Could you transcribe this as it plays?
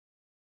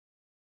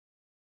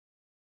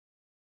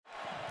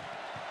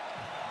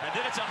And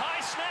then it's a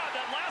high snap.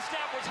 That last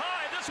snap was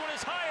high. This one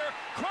is higher.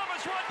 Crum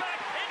has run back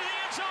into the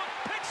end zone,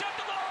 picks up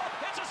the ball.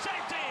 It's a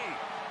safety.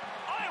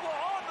 Iowa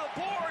on the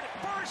board.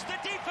 First,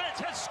 the defense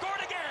has scored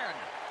again.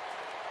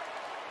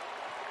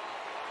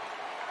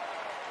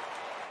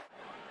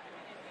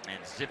 And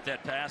zip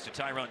that pass to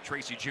Tyrone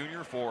Tracy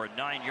Jr. for 9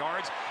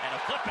 yards. And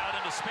a flip out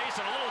into space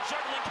and a little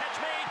juggling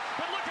catch made.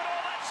 But look at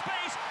all that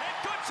space. And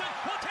Goodson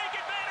will take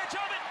advantage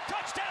of it.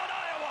 Touchdown,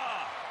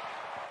 Iowa.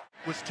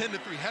 Was 10-3.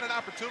 Had an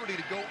opportunity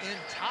to go in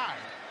tied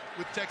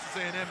with Texas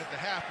A&M at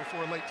the half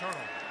before a late turnover.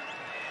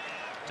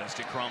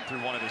 Dustin Crum threw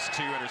one of his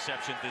 2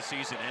 interceptions this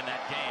season in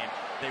that game.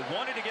 They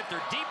wanted to get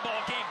their deep ball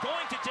game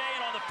going today,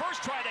 and on the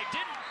first try they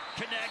didn't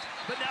connect,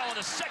 but now on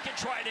the second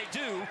try they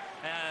do,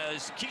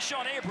 as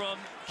Keyshawn Abram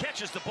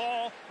catches the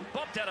ball,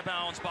 bumped out of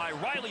bounds by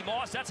Riley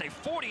Moss. That's a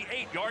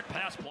 48-yard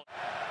pass play.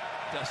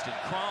 Dustin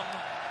Crum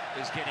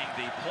is getting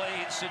the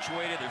play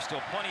situated. There's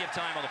still plenty of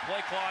time on the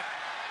play clock,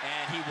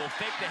 and he will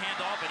fake the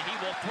handoff, and he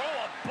will throw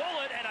a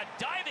bullet, and a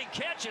diving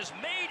catch is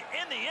made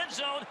in the end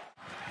zone.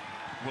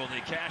 Will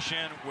they cash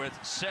in with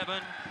 7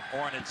 or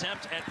an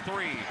attempt at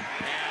 3? And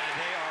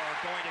they are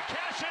going to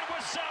cash in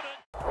with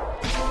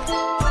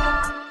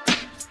 7.